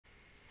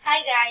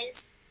Hi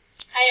guys,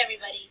 hi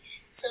everybody.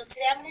 So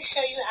today I'm going to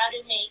show you how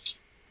to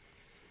make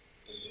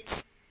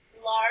these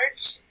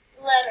large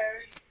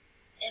letters,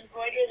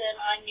 embroider them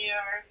on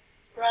your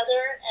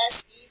Brother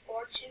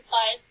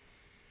SE425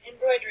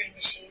 embroidery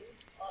machine.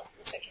 Oh, it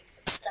looks like it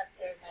got stuck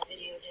there, my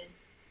video did.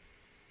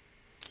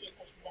 Let's see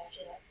if I can back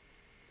it up.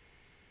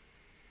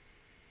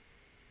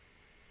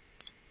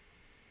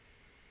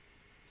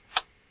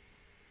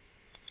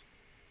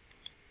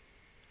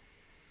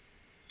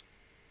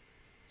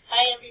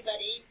 Hi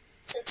everybody.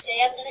 So today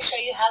I'm going to show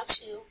you how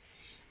to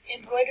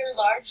embroider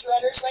large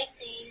letters like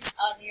these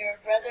on your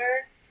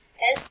Brother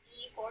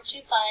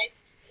SE425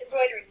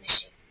 embroidery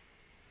machine.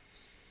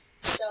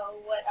 So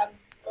what I'm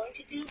going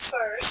to do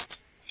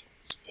first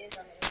is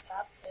I'm going to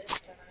stop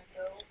this and I'm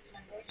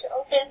going to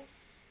open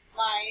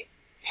my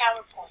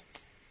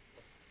PowerPoint.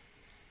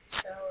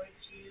 So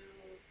if you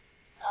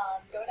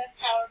don't have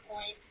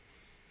PowerPoint,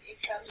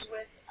 it comes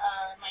with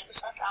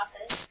Microsoft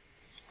Office.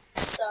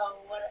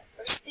 So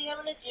first thing I'm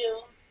going to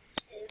do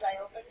is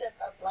I opened up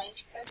a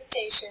blank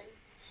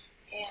presentation,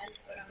 and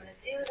what I'm going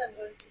to do is I'm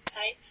going to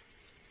type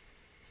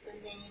the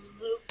name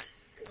Luke,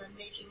 because I'm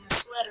making a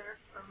sweater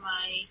for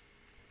my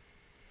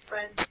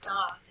friend's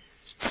dog.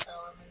 So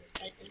I'm going to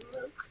type in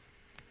Luke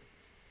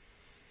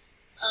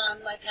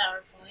on my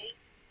PowerPoint,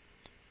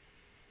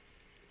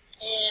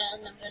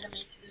 and I'm going to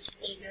make this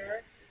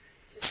bigger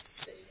just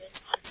so you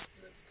guys can see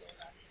what's going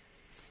on here.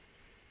 Let's see.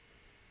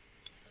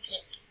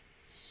 Okay,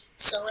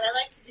 so what I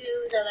like to do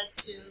is I like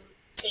to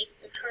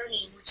take the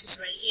kerning, which is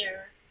right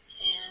here,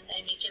 and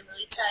I make it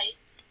really tight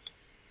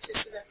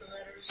just so that the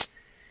letters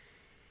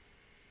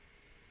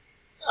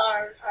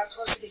are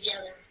closer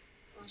together.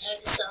 Okay,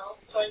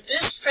 so for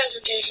this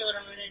presentation, what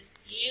I'm going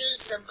to use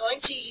is I'm going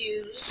to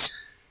use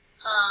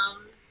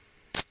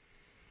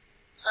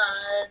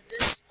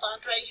this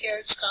font right here.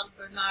 It's called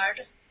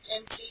Bernard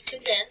NC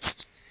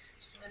Condensed.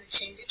 So I'm going to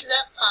change it to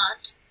that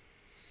font,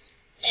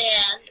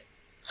 and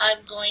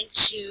I'm going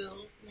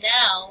to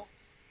now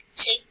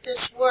take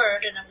this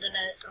word and I'm going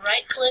to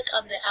right click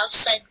on the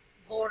outside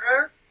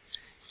border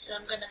and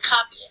I'm going to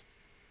copy it.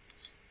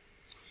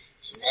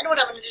 And then what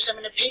I'm going to do is I'm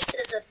going to paste it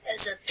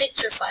as a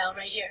picture file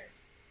right here.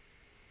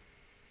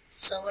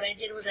 So what I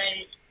did was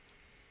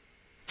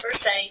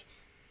first I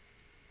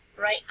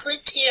right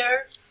clicked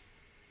here,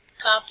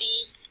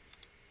 copy,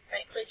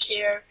 right click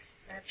here,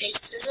 I'm going to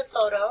paste it as a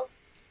photo.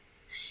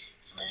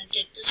 I'm going to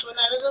get this one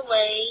out of the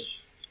way,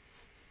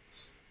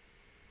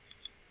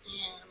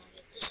 and I'm going to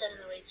get this out of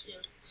the way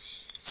too.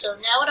 So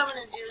now what I'm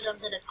going to do is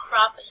I'm going to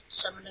crop it.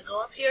 So I'm going to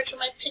go up here to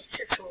my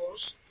picture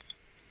tools,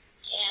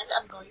 and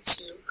I'm going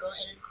to go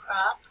ahead and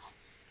crop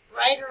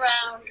right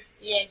around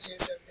the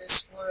edges of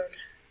this word.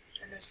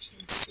 I don't know if you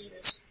can see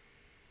this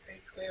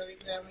very clearly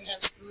because I only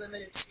have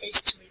limited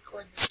space to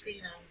record the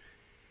screen on.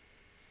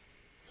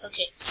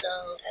 Okay, so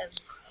I'm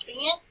cropping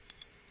it,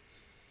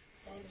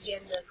 and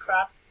again the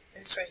crop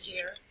is right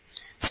here.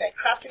 So I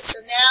cropped it,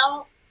 so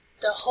now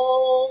the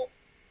whole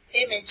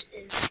image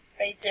is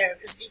right there,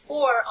 because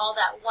before all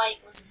that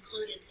white was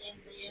included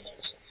in the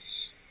image.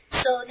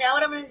 So now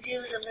what I'm going to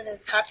do is I'm going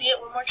to copy it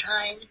one more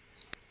time,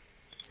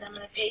 and I'm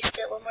going to paste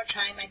it one more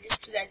time. I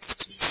just do that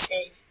just to be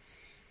safe.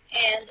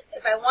 And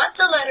if I want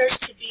the letters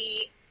to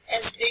be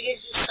as big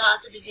as you saw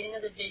at the beginning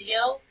of the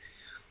video,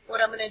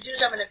 what I'm going to do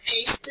is I'm going to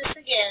paste this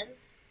again,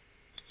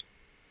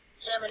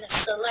 and I'm going to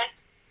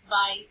select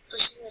by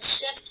pushing the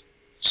Shift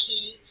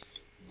key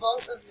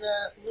both of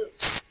the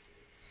loops.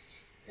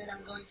 Then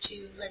I'm going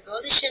to let go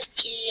of the Shift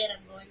key, and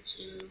I'm going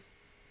to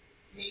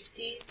make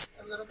these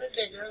a little bit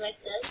bigger like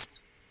this.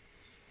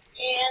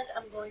 And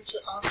I'm going to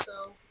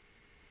also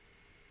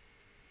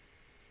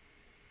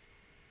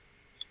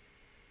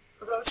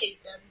rotate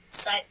them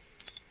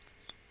sideways.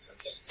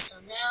 Okay, so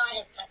now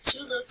I have got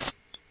two loops.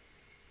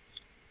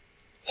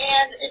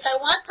 And if I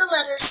want the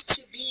letters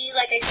to be,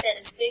 like I said,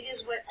 as big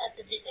as what at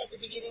the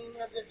beginning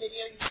of the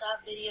video, you saw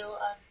a video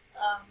of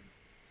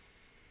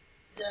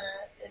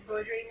the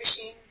embroidery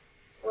machine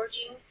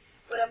working,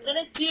 what I'm going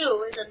to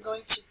do is I'm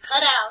going to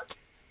cut out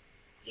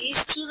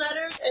these two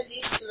letters and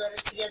these two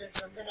letters together,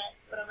 because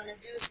what I'm going to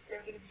do is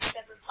they're going to be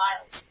separate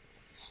files.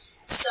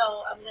 So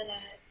I'm going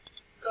to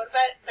go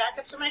back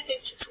up to my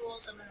picture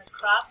tools. I'm going to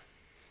crop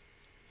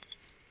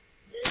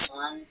this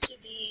one to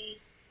be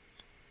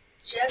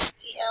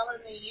just the L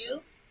and the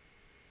U.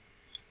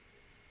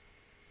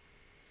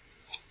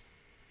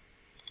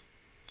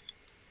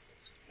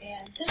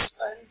 And this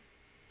one,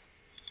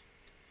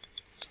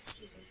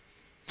 excuse me,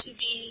 to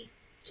be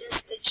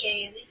just the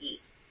K and the E.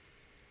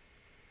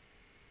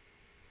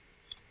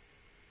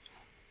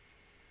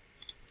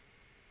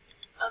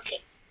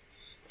 Okay,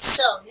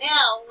 so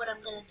now what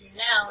I'm going to do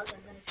now is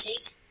I'm going to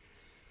take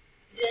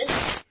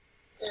this,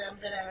 and I'm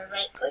going to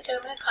right click and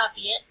I'm going to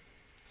copy it,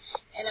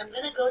 and I'm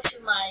going to go to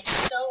my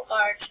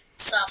SewArt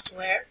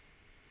software.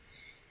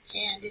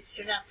 And if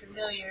you're not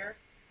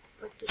familiar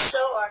with the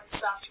SewArt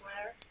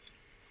software,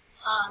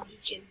 you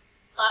can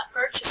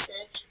purchase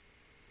it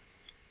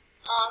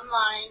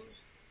online.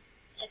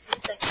 I think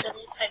it's like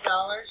 $75.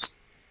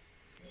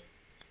 Let me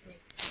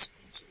make this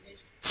screen so you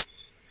guys can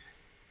see it.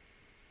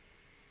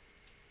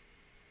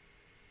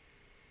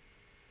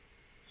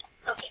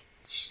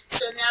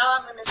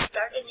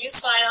 start a new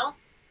file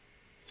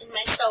in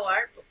my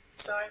SewArt,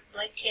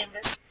 blank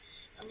canvas.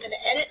 I'm going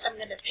to edit, I'm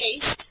going to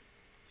paste,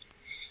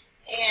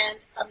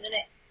 and I'm going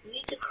to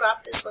need to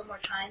crop this one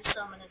more time,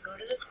 so I'm going to go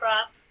to the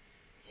crop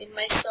in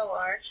my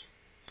SewArt.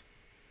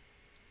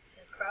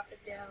 I'm going to crop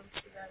it down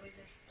so that way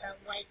that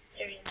white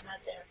area is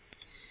not there.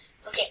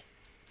 Okay.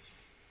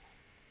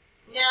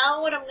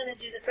 Now what I'm going to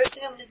do, the first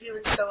thing I'm going to do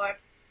in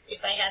SewArt,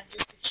 if I have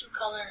just a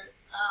two-color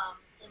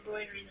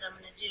embroidery that I'm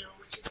going to do,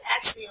 which is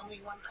actually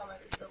only one color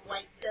because the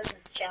white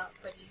doesn't count,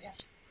 but you have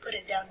to put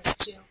it down as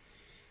two.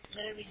 I'm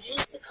going to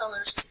reduce the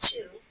colors to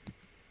 2,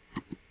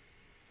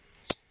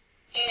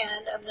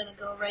 and I'm going to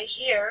go right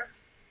here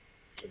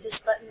to this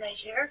button right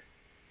here.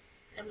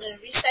 I'm going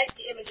to resize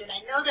the image, and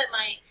I know that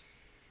my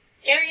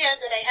area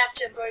that I have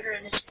to embroider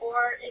in is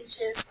 4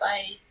 inches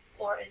by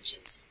 4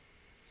 inches.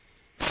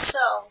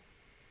 So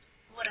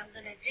what I'm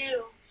going to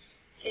do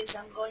is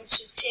I'm going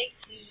to take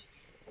the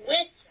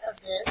width of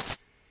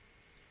this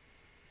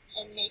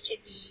and make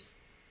it be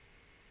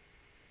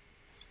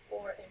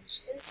 4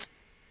 inches.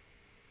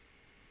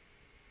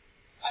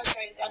 I'm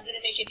sorry, I'm going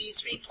to make it be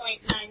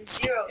 3.90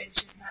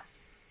 inches, not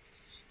 4,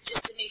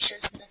 just to make sure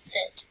it's going to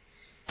fit.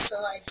 So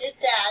I did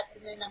that,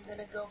 and then I'm going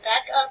to go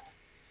back up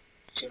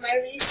to my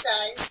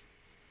resize,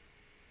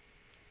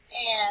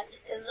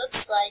 and it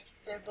looks like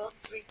they're both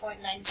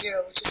 3.90,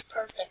 which is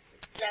perfect.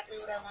 It's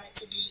exactly what I want it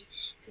to be,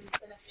 because it's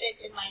going to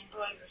fit in my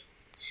embroidery.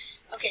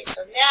 Okay,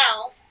 so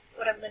now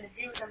what I'm going to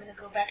do is I'm going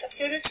to go back up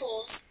here to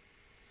Tools,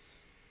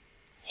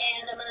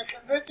 and I'm going to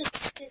convert this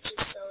to stitches.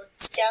 So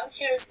it's down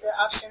here is the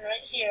option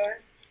right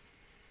here,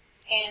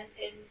 and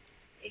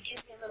it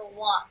gives me a little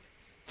wand.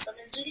 So I'm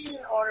going to do these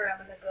in order. I'm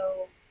going to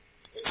go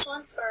this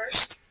one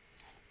first,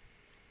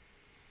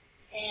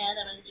 and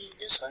I'm going to do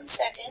this one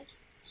second.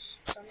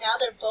 So now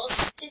they're both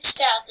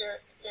stitched out.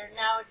 They're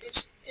now a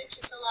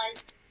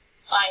digitalized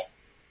file.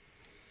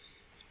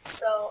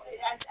 So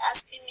it's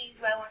asking me,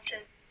 do I want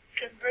to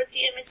convert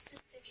the image to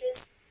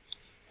stitches?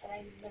 And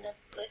I'm going to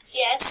click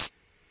yes.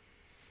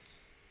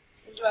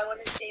 And do I want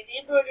to save the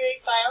embroidery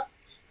file?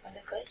 I'm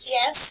going to click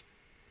yes.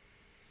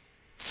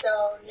 So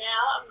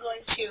now I'm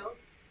going to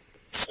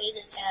save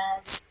it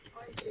as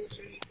 1, 2,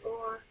 3,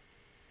 4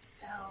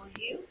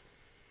 LU.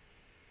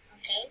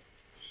 Okay.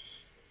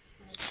 I'm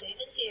going to save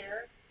it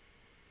here.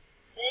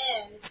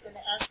 Then it's going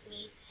to ask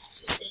me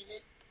to save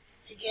it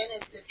again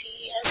as the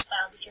PES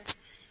file,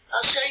 because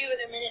I'll show you in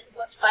a minute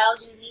what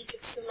files you need to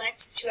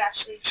select to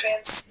actually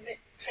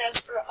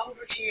transfer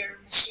over to your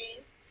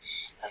machine.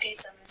 Okay,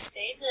 so I'm going to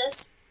save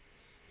this,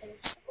 and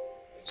it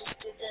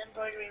just did the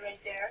embroidery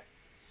right there.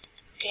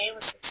 Okay, it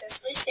was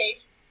successfully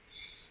saved.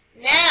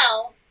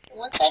 Now,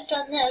 once I've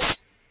done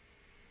this,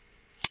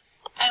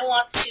 I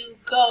want to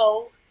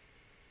go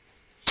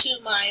to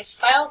my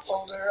file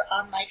folder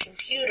on my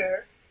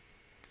computer.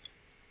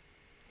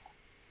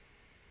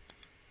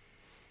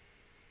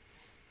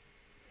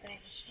 Right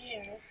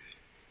here.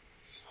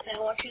 And I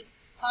want to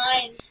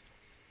find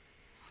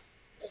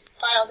the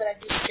file that I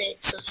just saved.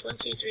 So it's 1,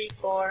 2, 3,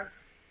 4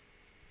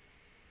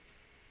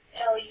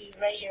 LU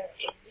right here.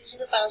 Okay, these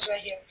are the files right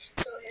here.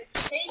 So it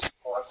saves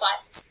 4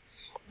 files.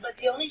 But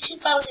the only 2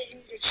 files that you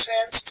need to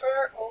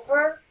transfer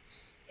over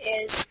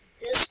is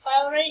this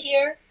file right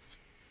here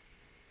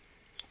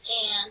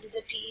and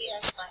the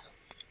PES file.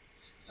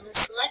 So I'm going to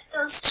select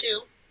those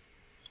 2.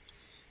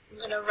 I'm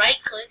going to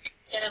right click,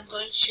 and I'm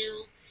going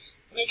to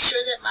make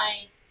sure that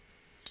my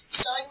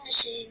sewing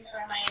machine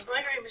or my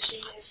embroidery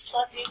machine is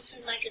plugged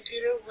into my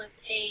computer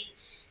with a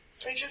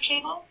printer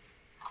cable.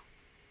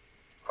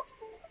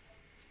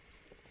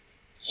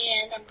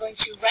 And I'm going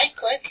to right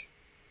click,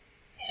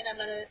 and I'm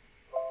going to,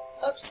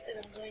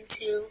 and I'm going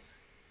to,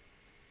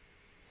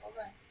 hold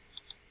on,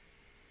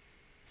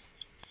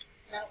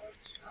 not working.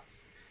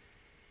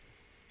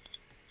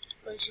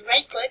 I'm going to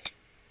right click,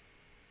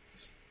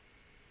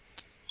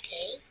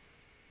 okay,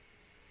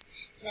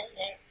 and then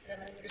there, and I'm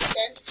going to go to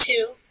send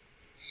to,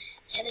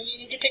 and then you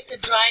need to pick the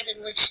drive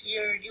in which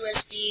your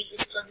USB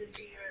is plugged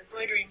into your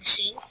embroidery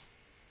machine.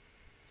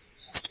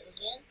 Test it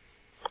again,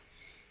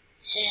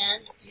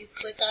 and you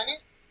click on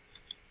it.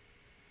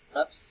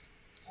 Oops,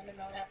 I don't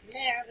know what happened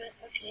there, but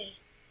okay.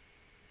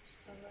 So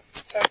let's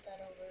start that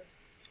over.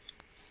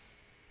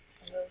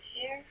 I'll go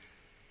here,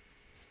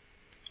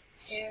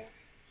 here,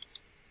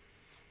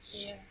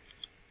 here.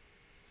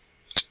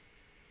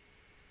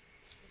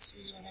 Let's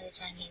use one at a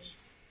time maybe.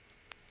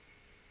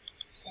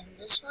 Send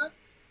this one.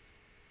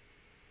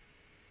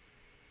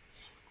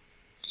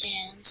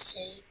 And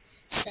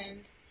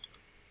send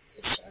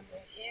this one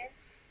right here.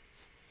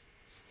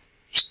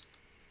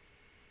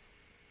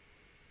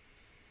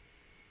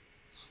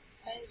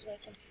 Why is my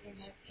computer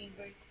not being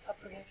very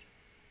cooperative?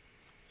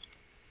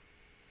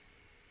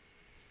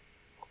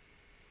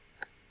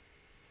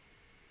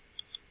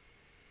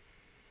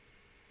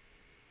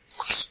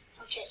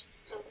 Okay,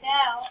 so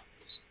now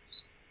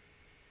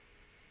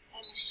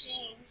my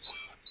machine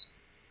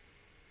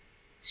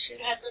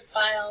should have the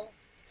file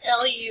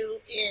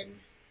LU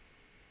in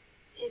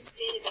its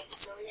database.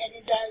 So, and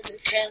it does,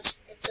 it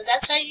transfer. So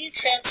that's how you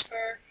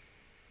transfer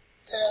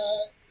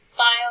the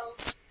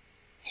files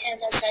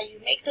is how you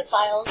make the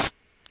files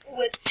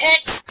with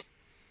text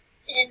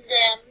in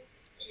them.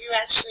 You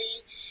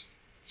actually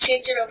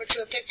change it over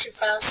to a picture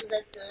file so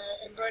that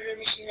the embroidery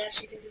machine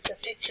actually thinks it's a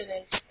picture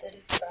that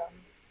it's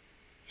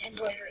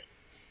embroidering.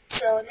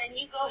 So, and then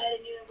you go ahead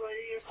and you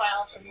embroider your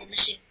file from your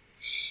machine.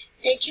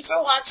 Thank you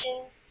for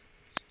watching,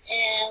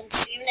 and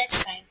see you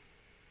next time.